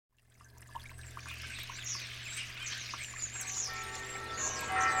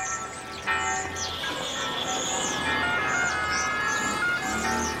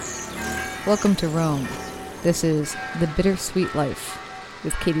Welcome to Rome. This is The Bittersweet Life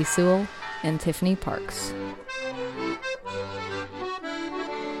with Katie Sewell and Tiffany Parks.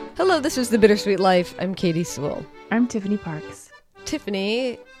 Hello, this is The Bittersweet Life. I'm Katie Sewell. I'm Tiffany Parks.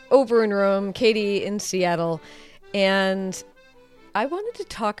 Tiffany over in Rome, Katie in Seattle, and I wanted to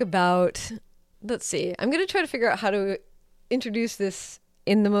talk about, let's see, I'm going to try to figure out how to introduce this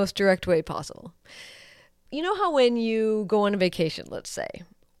in the most direct way possible. You know how when you go on a vacation, let's say,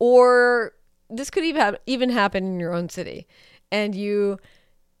 or this could even happen in your own city, and you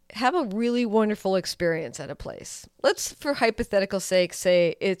have a really wonderful experience at a place. Let's, for hypothetical sake,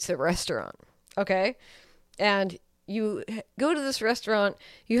 say it's a restaurant, okay? And you go to this restaurant,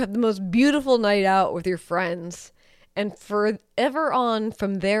 you have the most beautiful night out with your friends, and forever on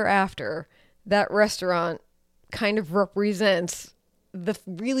from thereafter, that restaurant kind of represents the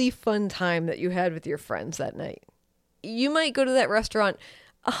really fun time that you had with your friends that night. You might go to that restaurant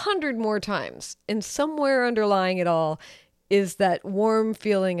 100 more times, and somewhere underlying it all is that warm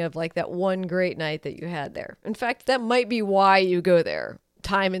feeling of like that one great night that you had there. In fact, that might be why you go there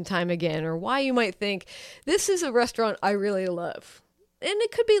time and time again, or why you might think, this is a restaurant I really love. And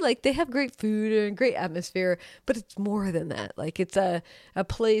it could be like they have great food and great atmosphere, but it's more than that. Like it's a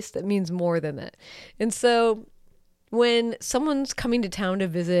place that means more than that. And so when someone's coming to town to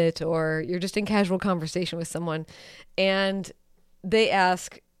visit, or you're just in casual conversation with someone and they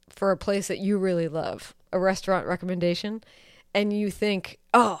ask for a place that you really love, a restaurant recommendation, and you think,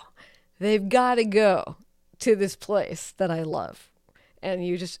 oh, they've got to go to this place that I love. And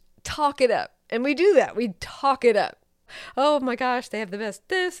you just talk it up. And we do that. We talk it up. Oh my gosh, they have the best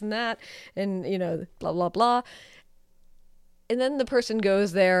this and that, and blah, blah, blah. And then the person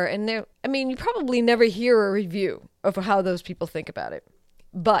goes there, and you probably never hear a review of how those people think about it.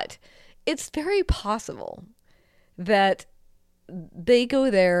 But it's very possible that they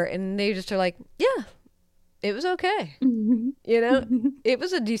go there and they just are like, yeah, it was okay. It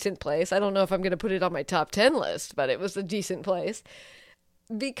was a decent place. I don't know if I'm going to put it on my top 10 list, but it was a decent place.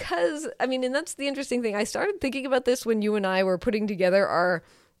 Because, and that's the interesting thing. I started thinking about this when you and I were putting together our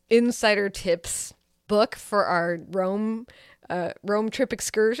Insider Tips book for our Rome trip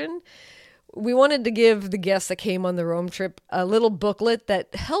excursion. We wanted to give the guests that came on the Rome trip a little booklet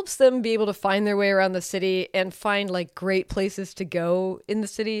that helps them be able to find their way around the city and find like great places to go in the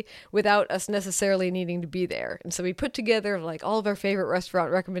city without us necessarily needing to be there. And so we put together like all of our favorite restaurant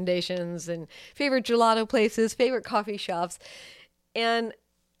recommendations and favorite gelato places, favorite coffee shops. And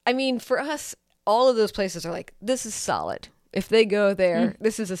for us, all of those places are like, this is solid. If they go there,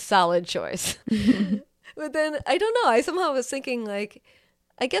 this is a solid choice. But then, I don't know, I somehow was thinking like,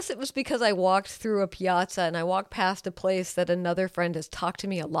 I guess it was because I walked through a piazza and I walked past a place that another friend has talked to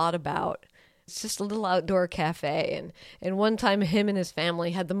me a lot about. It's just a little outdoor cafe. And one time him and his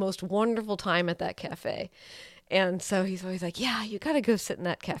family had the most wonderful time at that cafe. And so he's always like, yeah, you got to go sit in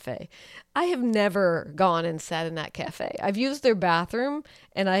that cafe. I have never gone and sat in that cafe. I've used their bathroom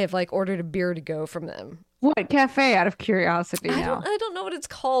and I have like ordered a beer to go from them. What cafe, out of curiosity now? I don't know what it's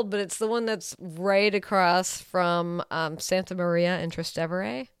called, but it's the one that's right across from Santa Maria in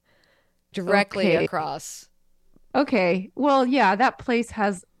Trastevere. Directly across. Okay. Well, yeah, that place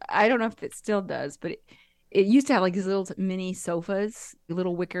has, I don't know if it still does, but it used to have like these little mini sofas,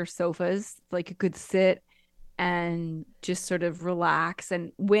 little wicker sofas, like you could sit and just sort of relax.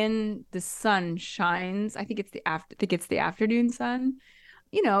 And when the sun shines, I think it's the afternoon sun.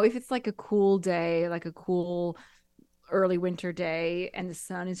 If it's like a cool day, like a cool early winter day, and the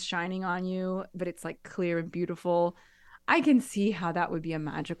sun is shining on you, but it's like clear and beautiful, I can see how that would be a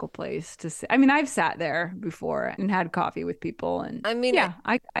magical place to sit. I've sat there before and had coffee with people, and I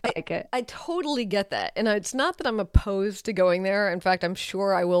like it. I totally get that. And it's not that I'm opposed to going there. In fact, I'm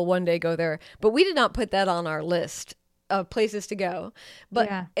sure I will one day go there. But we did not put that on our list of places to go. But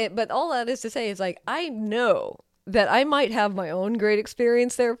but all that is to say is like, I know that I might have my own great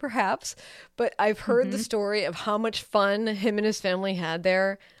experience there, perhaps, but I've heard the story of how much fun him and his family had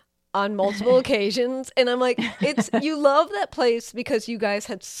there on multiple occasions. And I'm like, you love that place because you guys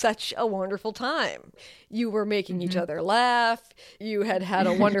had such a wonderful time. You were making each other laugh. You had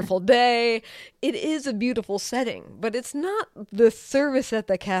a wonderful day. It is a beautiful setting, but it's not the service at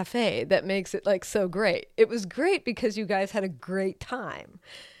the cafe that makes it like so great. It was great because you guys had a great time.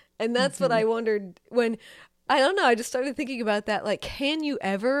 And that's what I wondered when, I don't know, I just started thinking about that. Like, can you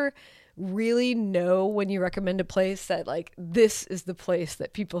ever really know when you recommend a place that like, this is the place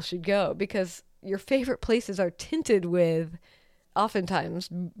that people should go? Because your favorite places are tinted with oftentimes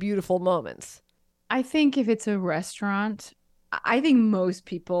beautiful moments. I think if it's a restaurant, I think most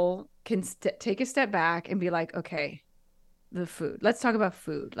people can take a step back and be like, okay, the food. Let's talk about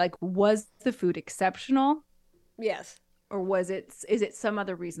food. Like, was the food exceptional, Yes. or is it some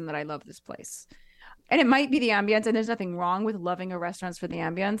other reason that I love this place? And it might be the ambience, and there's nothing wrong with loving a restaurant for the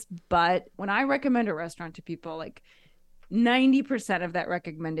ambience, but when I recommend a restaurant to people, like 90% of that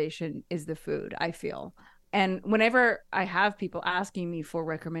recommendation is the food, I feel. And whenever I have people asking me for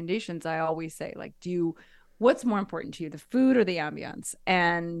recommendations, I always say, like, what's more important to you, the food or the ambience?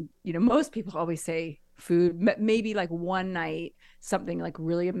 And, most people always say food, maybe like one night, something like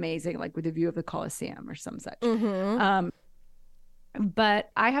really amazing, like with a view of the Colosseum or some such.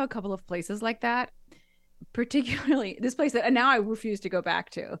 But I have a couple of places like that, particularly this place that now I refuse to go back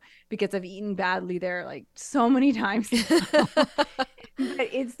to because I've eaten badly there like so many times. But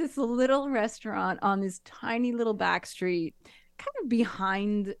it's this little restaurant on this tiny little back street, kind of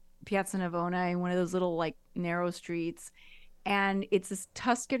behind Piazza Navona in one of those little like narrow streets. And it's this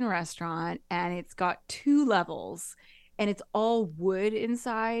Tuscan restaurant, and it's got 2 levels, and it's all wood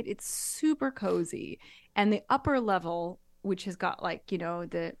inside. It's super cozy. And the upper level, which has got like,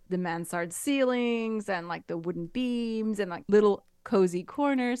 the mansard ceilings and like the wooden beams and like little cozy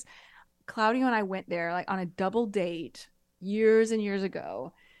corners. Claudio and I went there like on a double date years and years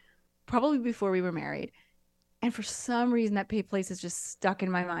ago, probably before we were married. And for some reason that place is just stuck in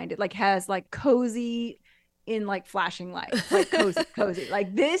my mind. It like has like cozy in like flashing lights, like cozy.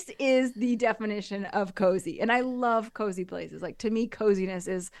 Like this is the definition of cozy. And I love cozy places. Like to me, coziness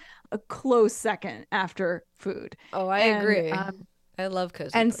is a close second after food. Oh, I agree. I love cozy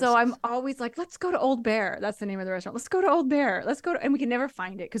and places. So I'm always like, let's go to Old Bear. That's the name of the restaurant. Let's go to Old Bear. And we can never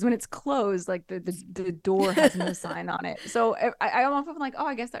find it because when it's closed, like the door has no sign on it. So I'm often like, oh,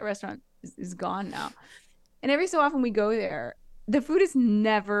 I guess that restaurant is gone now. And every so often we go there. The food is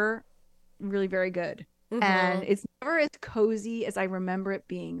never really very good. Mm-hmm. And it's never as cozy as I remember it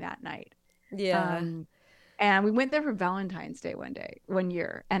being that night. Yeah. And we went there for Valentine's Day one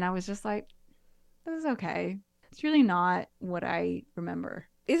year. And I was just like, this is okay. It's really not what I remember.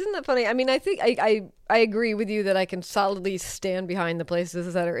 Isn't that funny? I mean, I think I agree with you that I can solidly stand behind the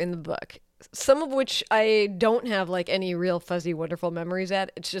places that are in the book. Some of which I don't have like any real fuzzy, wonderful memories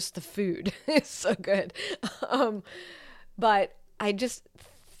at. It's just the food. It's so good. But I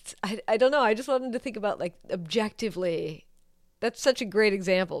don't know. I just wanted to think about like objectively. That's such a great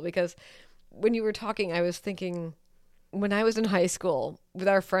example because when you were talking, I was thinking when I was in high school with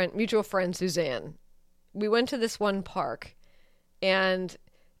our mutual friend Suzanne, we went to this one park and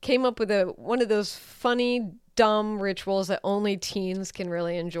came up with one of those funny, dumb rituals that only teens can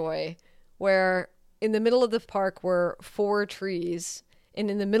really enjoy, where in the middle of the park were 4 trees,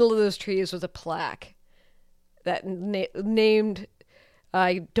 and in the middle of those trees was a plaque that named,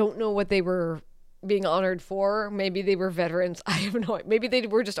 I don't know what they were being honored for. Maybe they were veterans. I have no idea. Maybe they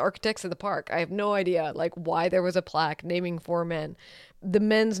were just architects of the park. I have no idea like why there was a plaque naming 4 men. The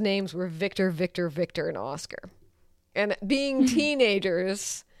men's names were Victor, Victor, Victor, and Oscar. And being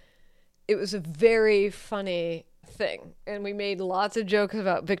teenagers, it was a very funny thing. And we made lots of jokes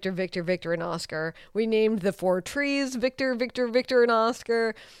about Victor, Victor, Victor, and Oscar. We named the 4 trees Victor, Victor, Victor, and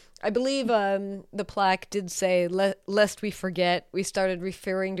Oscar. I believe the plaque did say, lest we forget. We started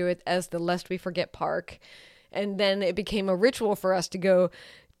referring to it as the Lest We Forget Park. And then it became a ritual for us to go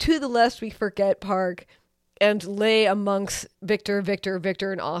to the Lest We Forget Park and lay amongst Victor, Victor,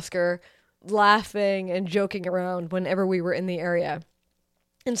 Victor, and Oscar, laughing and joking around whenever we were in the area.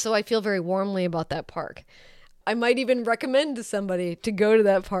 And so I feel very warmly about that park. I might even recommend to somebody to go to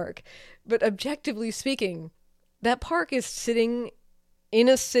that park. But objectively speaking, that park is sitting in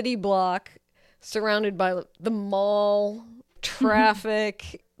a city block surrounded by the mall,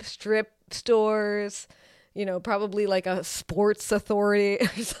 traffic, strip stores, probably like a sports authority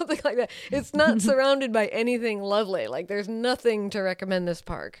or something like that. It's not surrounded by anything lovely. Like there's nothing to recommend this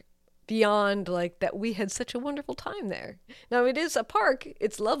park beyond like that we had such a wonderful time there. Now it is a park.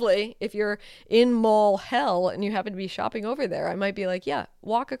 It's lovely. If you're in mall hell and you happen to be shopping over there, I might be like, yeah,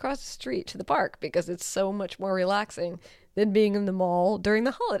 walk across the street to the park because it's so much more relaxing than being in the mall during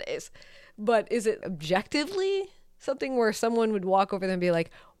the holidays. But is it objectively something where someone would walk over there and be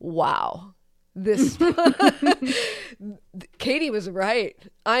like, wow, this Katie was right.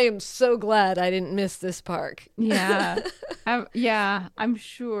 I am so glad I didn't miss this park. Yeah. I'm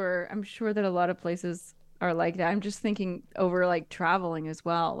sure that a lot of places are like that. I'm just thinking over like traveling as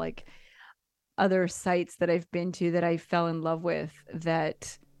well, like other sites that I've been to that I fell in love with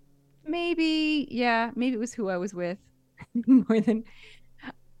that maybe it was who I was with more than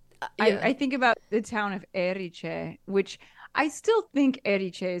I think about the town of Erice, which I still think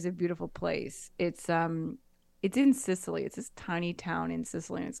Erice is a beautiful place. It's in Sicily. It's this tiny town in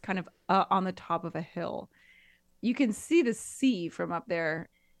Sicily, and it's kind of on the top of a hill. you can see the sea from up there,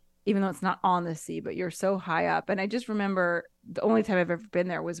 even though it's not on the sea, but you're so high up. And I just remember the only time I've ever been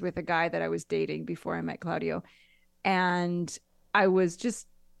there was with a guy that I was dating before I met Claudio. And I was just,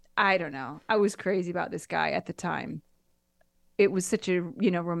 I don't know, I was crazy about this guy at the time. It was such a,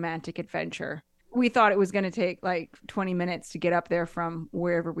 romantic adventure. We thought it was going to take like 20 minutes to get up there from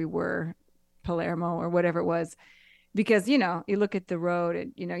wherever we were, Palermo or whatever it was, because, you look at the road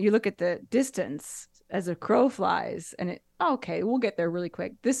and, you look at the distance as a crow flies and okay, we'll get there really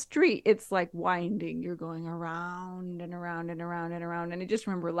quick. This street, it's like winding. You're going around and around and around and around. And I just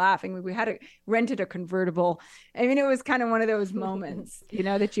remember laughing. We had rented a convertible. I mean, it was kind of one of those moments,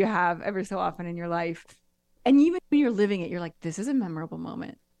 that you have ever so often in your life. And even when you're living it, you're like, this is a memorable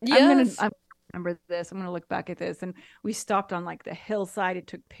moment. Yes. I'm remember this. I'm going to look back at this. And we stopped on like the hillside. It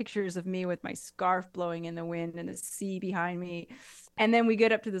took pictures of me with my scarf blowing in the wind and the sea behind me. And then we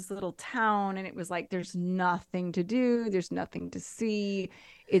get up to this little town and it was like, there's nothing to do. There's nothing to see.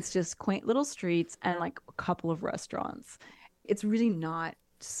 It's just quaint little streets and like a couple of restaurants. It's really not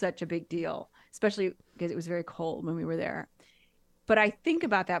such a big deal, especially because it was very cold when we were there. But I think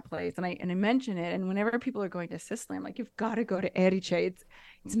about that place and I mention it. And whenever people are going to Sicily, I'm like, you've got to go to Erice.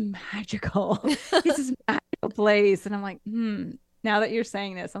 It's magical. It's this magical place. And I'm like, now that you're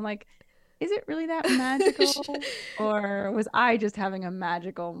saying this, I'm like, is it really that magical? Or was I just having a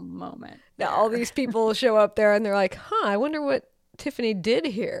magical moment? Now all these people show up there and they're like, I wonder what Tiffany did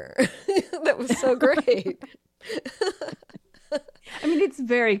here. That was so great. I mean, it's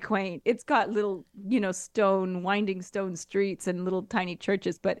very quaint. It's got little, winding stone streets and little tiny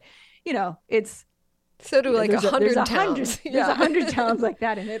churches, but it's so do like 100 towns. There's 100 towns like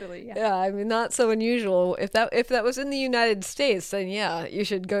that in Italy. Yeah, I mean, not so unusual. If that was in the United States, then yeah, you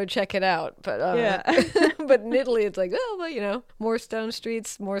should go check it out. But but in Italy, it's like, more stone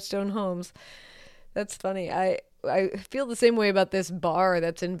streets, more stone homes. That's funny. I feel the same way about this bar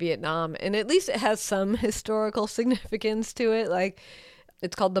that's in Vietnam, and at least it has some historical significance to it. Like,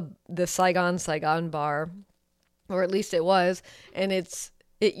 it's called the Saigon Bar, or at least it was, and it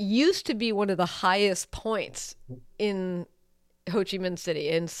used to be one of the highest points in Ho Chi Minh City,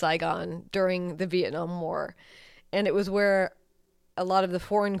 in Saigon, during the Vietnam War, and it was where a lot of the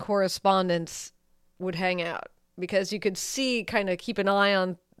foreign correspondents would hang out, because you could kind of keep an eye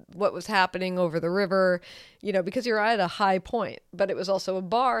on what was happening over the river, because you're at a high point, but it was also a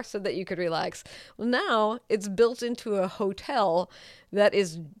bar so that you could relax. Well, now it's built into a hotel that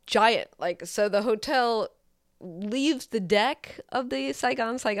is giant. Like, so the hotel leaves the deck of the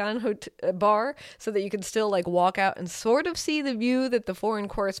Saigon bar so that you can still like walk out and sort of see the view that the foreign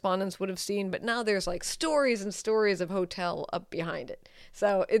correspondents would have seen. But now there's like stories and stories of hotel up behind it.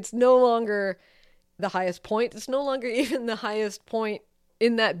 So it's no longer the highest point. It's no longer even the highest point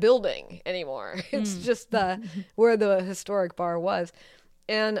in that building anymore. It's just where the historic bar was.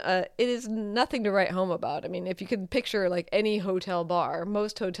 And it is nothing to write home about. I mean, if you can picture like any hotel bar,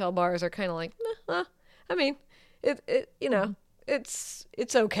 most hotel bars are kind of like, I mean,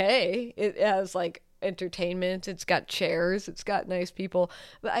 it's okay. It has like entertainment. It's got chairs. It's got nice people.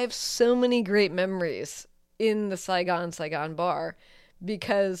 But I have so many great memories in the Saigon bar,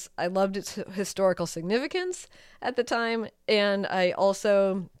 because I loved its historical significance at the time. And I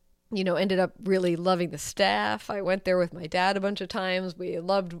also, ended up really loving the staff. I went there with my dad a bunch of times. We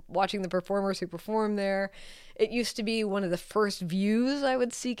loved watching the performers who performed there. It used to be one of the first views I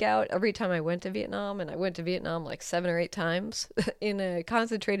would seek out every time I went to Vietnam. And I went to Vietnam like 7 or 8 times in a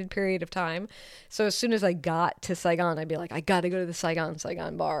concentrated period of time. So as soon as I got to Saigon, I'd be like, I got to go to the Saigon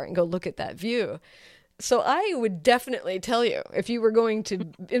bar and go look at that view. So I would definitely tell you, if you were going to,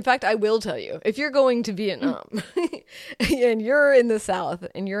 in fact, I will tell you, if you're going to Vietnam and you're in the South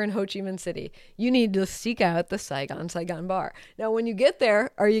and you're in Ho Chi Minh City, you need to seek out the Saigon bar. Now, when you get there,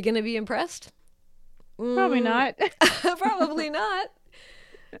 are you going to be impressed? Probably not. Probably not.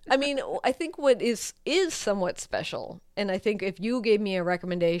 I mean, I think what is somewhat special, and I think if you gave me a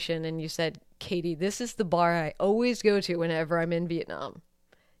recommendation and you said, Katie, this is the bar I always go to whenever I'm in Vietnam,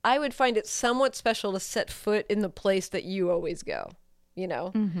 I would find it somewhat special to set foot in the place that you always go,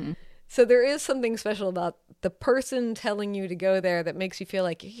 Mm-hmm. So there is something special about the person telling you to go there that makes you feel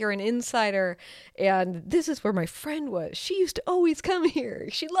like you're an insider, and this is where my friend was. She used to always come here.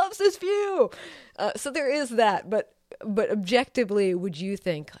 She loves this view. So there is that, but objectively, would you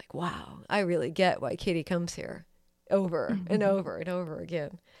think like, wow, I really get why Katie comes here over and over and over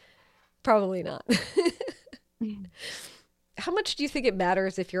again? Probably not. How much do you think it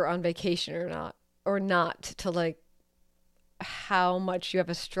matters if you're on vacation or not to like how much you have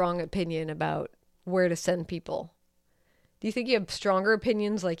a strong opinion about where to send people? Do you think you have stronger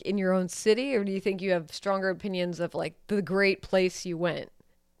opinions like in your own city, or do you think you have stronger opinions of like the great place you went?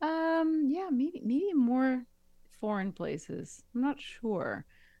 Yeah, maybe more foreign places. I'm not sure.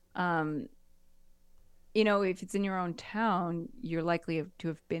 Um, if it's in your own town, you're likely to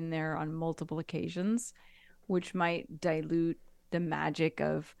have been there on multiple occasions, which might dilute the magic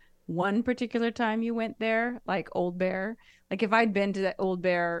of one particular time you went there, like Old Bear. Like if I'd been to that Old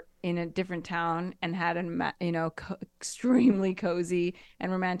Bear in a different town and had extremely cozy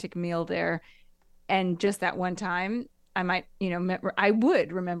and romantic meal there, and just that one time, I might, I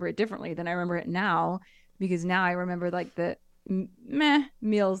would remember it differently than I remember it now, because now I remember like the meh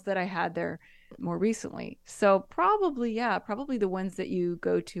meals that I had there more recently. So probably, yeah, probably the ones that you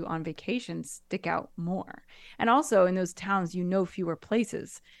go to on vacation stick out more. And also in those towns, fewer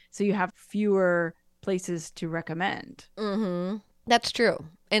places. So you have fewer places to recommend. Mm-hmm. That's true.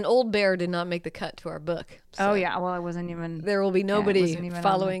 And Old Bear did not make the cut to our book. So yeah, well, I wasn't even. There will be nobody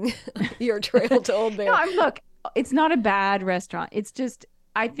following your trail to Old Bear. No, look, it's not a bad restaurant. It's just,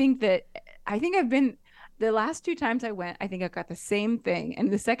 I think I've been. The last 2 times I went, I think I got the same thing.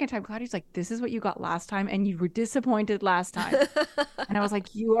 And the second time, Claudia's like, this is what you got last time. And you were disappointed last time. And I was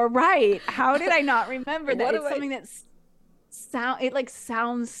like, you are right. How did I not remember that? It's something that's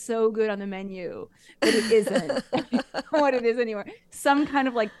sounds so good on the menu, but it isn't what it is anymore. Some kind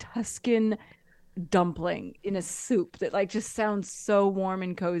of like Tuscan dumpling in a soup that like just sounds so warm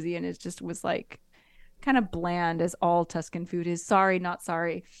and cozy. And it just was like kind of bland, as all Tuscan food is. Sorry, not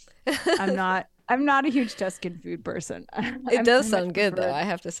sorry. I'm not a huge Tuscan food person. It does sound good, though, I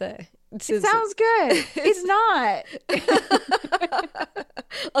have to say. It sounds good. It's not.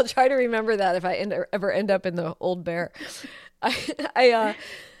 I'll try to remember that if I ever end up in the Old Bear. I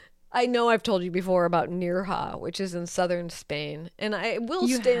know I've told you before about Nirja, which is in southern Spain, and I will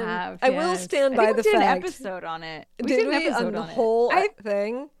stand by the fact. We did an episode on it. Did we on the whole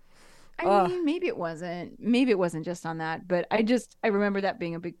thing? I mean, maybe it wasn't. Maybe it wasn't just on that, but I remember that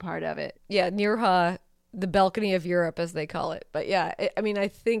being a big part of it. Yeah, Nirja, the balcony of Europe, as they call it. But yeah, I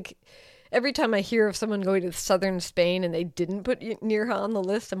think every time I hear of someone going to southern Spain and they didn't put Nirja on the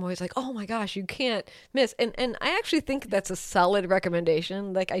list, I'm always like, oh my gosh, you can't miss. And I actually think that's a solid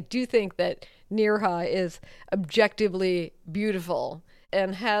recommendation. Like, I do think that Nirja is objectively beautiful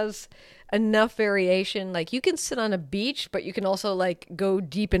and has enough variation. Like, you can sit on a beach, but you can also like go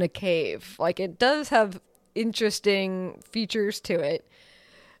deep in a cave. Like, it does have interesting features to it.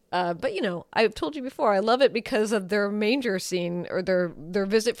 But I've told you before, I love it because of their manger scene, or their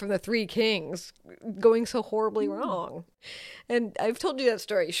visit from the Three Kings going so horribly wrong. And I've told you that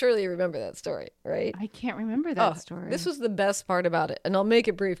story. Surely you remember that story, right? I can't remember that story. This was the best part about it. And I'll make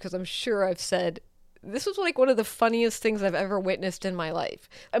it brief because I'm sure I've said this was like one of the funniest things I've ever witnessed in my life.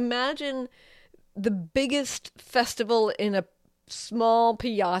 Imagine the biggest festival in a small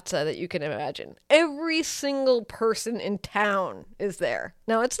piazza that you can imagine. Every single person in town is there.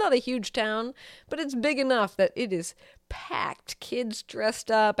 Now, it's not a huge town, but it's big enough that it is packed. Kids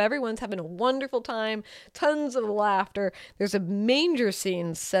dressed up. Everyone's having a wonderful time. Tons of laughter. There's a manger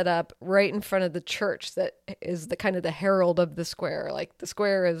scene set up right in front of the church that is the kind of the herald of the square. Like, the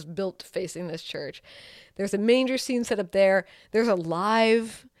square is built facing this church. There's a manger scene set up there. There's a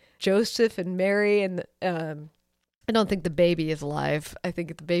live Joseph and Mary, and I don't think the baby is alive. I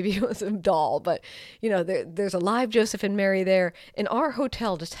think the baby was a doll, but there's a live Joseph and Mary there, and our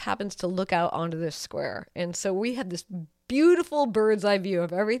hotel just happens to look out onto this square. And so we had this beautiful bird's eye view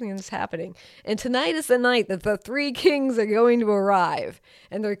of everything that's happening. And tonight is the night that the Three Kings are going to arrive,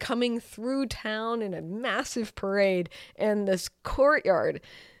 and they're coming through town in a massive parade, and this courtyard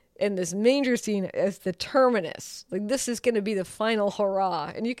and this manger scene as the terminus. Like, this is going to be the final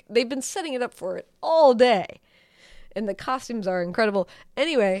hurrah. And they've been setting it up for it all day. And the costumes are incredible.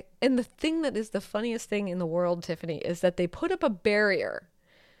 Anyway, and the thing that is the funniest thing in the world, Tiffany, is that they put up a barrier.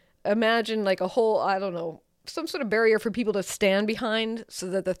 Imagine like a whole, I don't know, some sort of barrier for people to stand behind so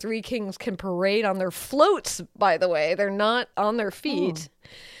that the Three Kings can parade on their floats, by the way. They're not on their feet.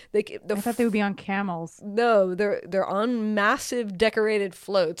 I thought they would be on camels. No, they're on massive decorated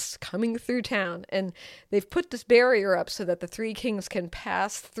floats coming through town. And they've put this barrier up so that the Three Kings can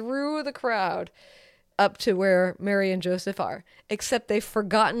pass through the crowd up to where Mary and Joseph are, except they've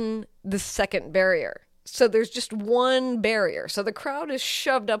forgotten the second barrier. So there's just one barrier. So the crowd is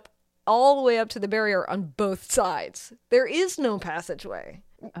shoved up all the way up to the barrier on both sides. There is no passageway.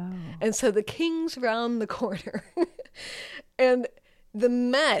 Oh. And so the kings round the corner. And the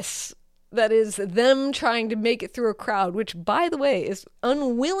mess that is them trying to make it through a crowd, which, by the way, is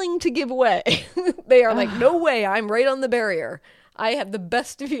unwilling to give way. They are like, no way, I'm right on the barrier. I have the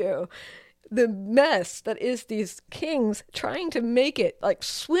best view. the mess that is these kings trying to make it, like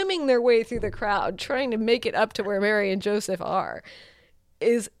swimming their way through the crowd, trying to make it up to where Mary and Joseph are,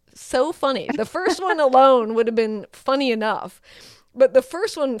 is so funny. The first one alone would have been funny enough, but the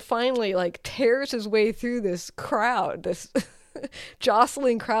first one finally like tears his way through this crowd, this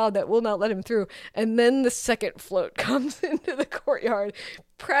jostling crowd that will not let him through. And then the second float comes into the courtyard,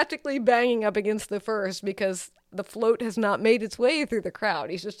 practically banging up against the first because the float has not made its way through the crowd.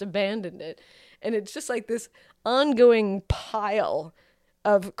 He's just abandoned it. And it's just like this ongoing pile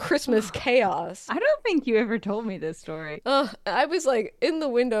of Christmas chaos. I don't think you ever told me this story. I was like in the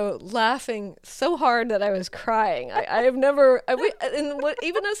window laughing so hard that I was crying. Even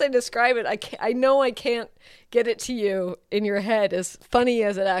as I describe it, I know I can't get it to you in your head as funny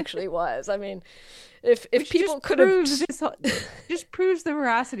as it actually was. I mean, if people could have just proves the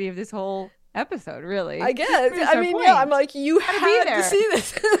veracity of this whole episode, really. I guess. I mean, yeah, I'm like, you had to see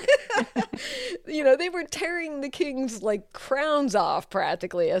this. They were tearing the king's like crowns off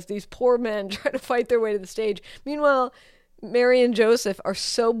practically as these poor men try to fight their way to the stage. Meanwhile, Mary and Joseph are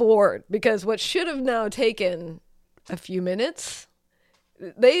so bored because what should have now taken a few minutes,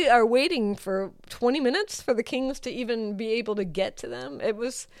 they are waiting for 20 minutes for the kings to even be able to get to them. It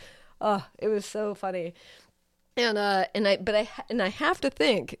was so funny. And I have to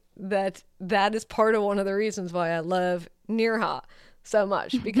think that is part of one of the reasons why I love Nirha so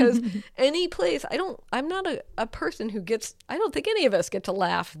much, because any place, I'm not a person who I don't think any of us get to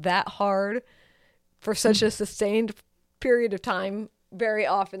laugh that hard for such a sustained period of time very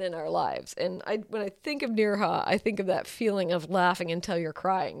often in our lives. And when I think of Nirha, I think of that feeling of laughing until you're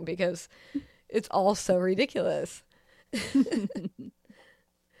crying because it's all so ridiculous.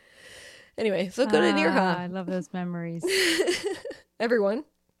 Anyway, so go to Nirha. I love those memories. Everyone,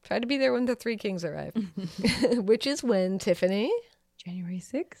 try to be there when the three kings arrive. Which is when, Tiffany? January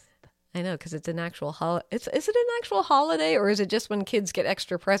 6th. I know, because it's an actual holiday. Is it an actual holiday, or is it just when kids get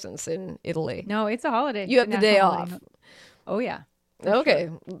extra presents in Italy? No, it's a holiday. You have the day off. Oh, yeah. Okay,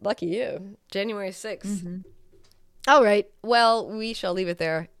 sure. Lucky you. January 6th. Mm-hmm. All right. Well, we shall leave it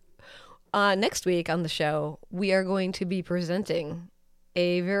there. Next week on the show, we are going to be presenting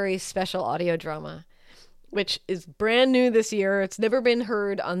a very special audio drama, which is brand new this year. It's never been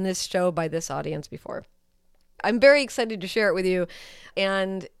heard on this show by this audience before. I'm very excited to share it with you,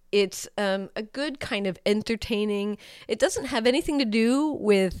 and it's a good kind of entertaining. It doesn't have anything to do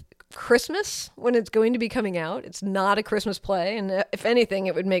with Christmas when it's going to be coming out. It's not a Christmas play, and if anything,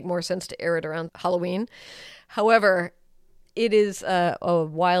 it would make more sense to air it around Halloween. However, it is a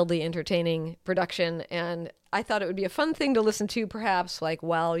wildly entertaining production, and I thought it would be a fun thing to listen to, perhaps like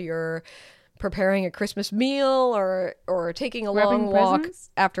while you're preparing a Christmas meal or taking a long walk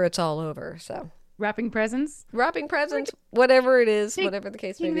after it's all over. So wrapping presents, whatever it is, whatever the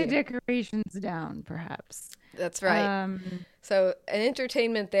case may be. Taking the decorations down, perhaps. That's right. So an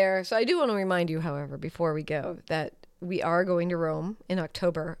entertainment there. So I do want to remind you, however, before we go, that we are going to Rome in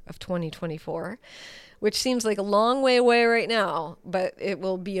October of 2024. Which seems like a long way away right now, but it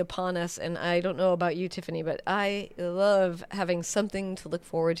will be upon us. And I don't know about you, Tiffany, but I love having something to look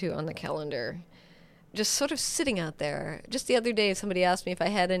forward to on the calendar. Just sort of sitting out there. Just the other day, somebody asked me if I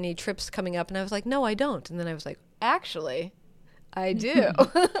had any trips coming up, and I was like, no, I don't. And then I was like, actually, I do.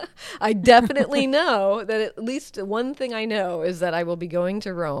 I definitely know that at least one thing I know is that I will be going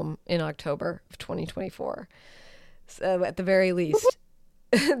to Rome in October of 2024. So at the very least.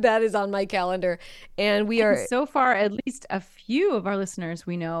 That is on my calendar. And so far, at least a few of our listeners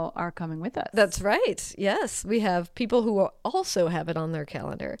we know are coming with us. That's right. Yes. We have people who also have it on their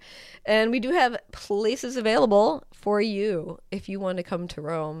calendar. And we do have places available for you if you want to come to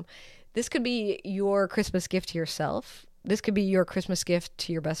Rome. This could be your Christmas gift to yourself. This could be your Christmas gift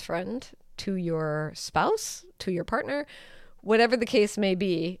to your best friend, to your spouse, to your partner. Whatever the case may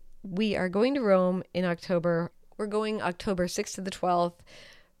be, we are going to Rome in October. We're going October 6th to the 12th.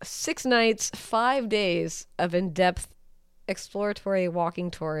 6 nights, 5 days of in-depth exploratory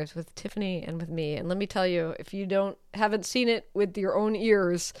walking tours with Tiffany and with me. And let me tell you, if you haven't seen it with your own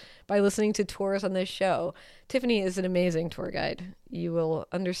ears by listening to tours on this show, Tiffany is an amazing tour guide. You will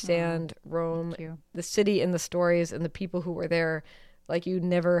understand Rome, the city and the stories and the people who were there like you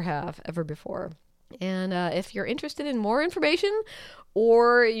never have ever before. And if you're interested in more information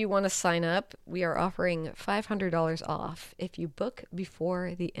or you want to sign up, we are offering $500 off if you book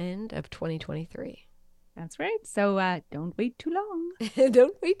before the end of 2023. That's right. So don't wait too long.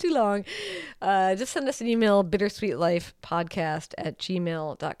 Don't wait too long. Just send us an email,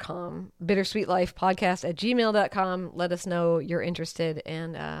 bittersweetlifepodcast@gmail.com. bittersweetlifepodcast@gmail.com. Let us know you're interested,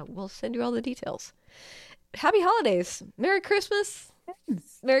 and we'll send you all the details. Happy holidays. Merry Christmas.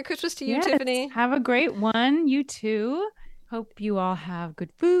 Merry Christmas to you, Yes. Tiffany. Have a great one. You too. Hope you all have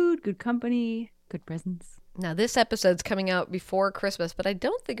good food, good company, good presents. Now, this episode's coming out before Christmas, but I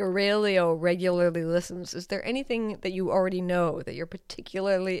don't think Aurelio regularly listens. Is there anything that you already know that you're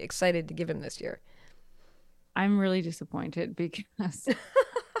particularly excited to give him this year? I'm really disappointed because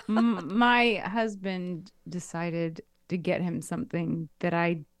my husband decided to get him something that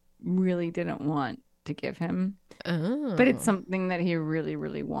I really didn't want to give him. Oh. But it's something that he really,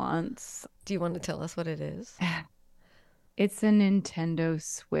 really wants. Do you want to tell us what it is? It's a Nintendo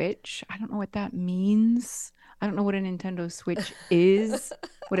Switch. I don't know what that means. I don't know what a Nintendo Switch is,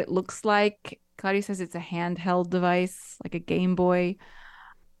 what it looks like. Claudia says it's a handheld device, like a Game Boy.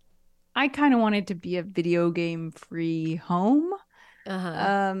 I kind of wanted to be a video game free home.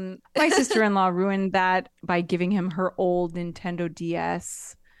 My sister-in-law ruined that by giving him her old Nintendo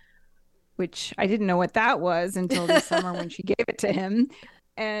DS, which I didn't know what that was until this summer when she gave it to him.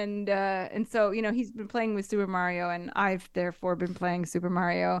 And so, he's been playing with Super Mario, and I've therefore been playing Super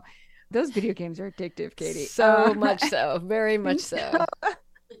Mario. Those video games are addictive, Katie. So much so. Very much so.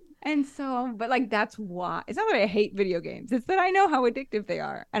 And so, but like, that's why. It's not that I hate video games. It's that I know how addictive they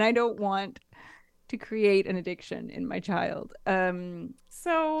are, and I don't want to create an addiction in my child.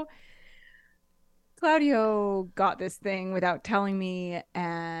 So Claudio got this thing without telling me,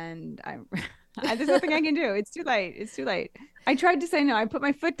 and there's nothing I can do. It's too late. It's too late. I tried to say no. I put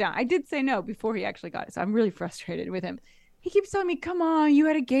my foot down. I did say no before he actually got it. So I'm really frustrated with him. He keeps telling me, come on, you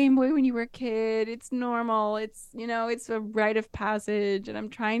had a Game Boy when you were a kid. It's normal. It's, it's a rite of passage. And I'm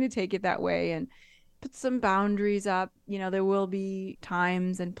trying to take it that way and put some boundaries up. There will be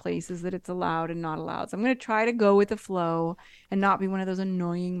times and places that it's allowed and not allowed. So I'm going to try to go with the flow and not be one of those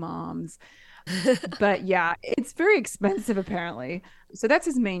annoying moms. But yeah, it's very expensive apparently. So that's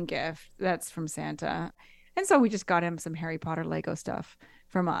his main gift. That's from Santa. And so we just got him some Harry Potter Lego stuff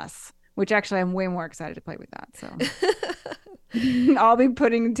from us, which actually I'm way more excited to play with that. So I'll be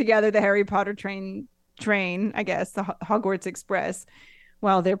putting together the Harry Potter train, I guess, the Hogwarts Express,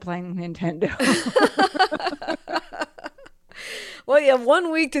 while they're playing Nintendo. Well, you have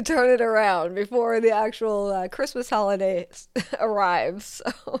 1 week to turn it around before the actual Christmas holiday arrives.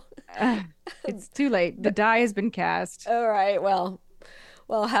 So. It's too late. The die has been cast. All right. Well,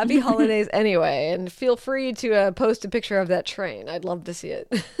 happy holidays anyway. And feel free to post a picture of that train. I'd love to see it.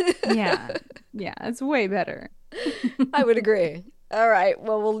 Yeah, it's way better. I would agree. All right.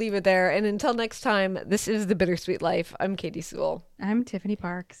 Well, we'll leave it there. And until next time, this is The Bittersweet Life. I'm Katie Sewell. I'm Tiffany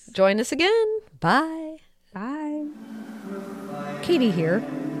Parks. Join us again. Bye. Bye. Katie here.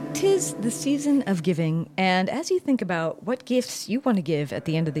 'Tis the season of giving, and as you think about what gifts you want to give at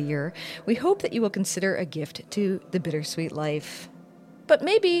the end of the year, we hope that you will consider a gift to The Bittersweet Life. But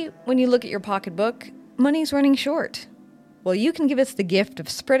maybe when you look at your pocketbook, money's running short. Well, you can give us the gift of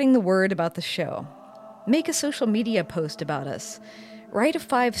spreading the word about the show. Make a social media post about us. Write a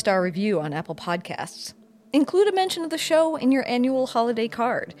 5-star review on Apple Podcasts. Include a mention of the show in your annual holiday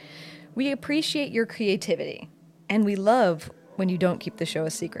card. We appreciate your creativity, and we love when you don't keep the show a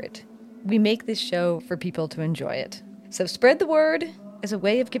secret. We make this show for people to enjoy it. So spread the word as a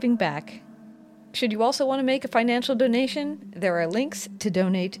way of giving back. Should you also want to make a financial donation, there are links to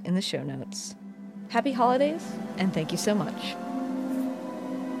donate in the show notes. Happy holidays, and thank you so much.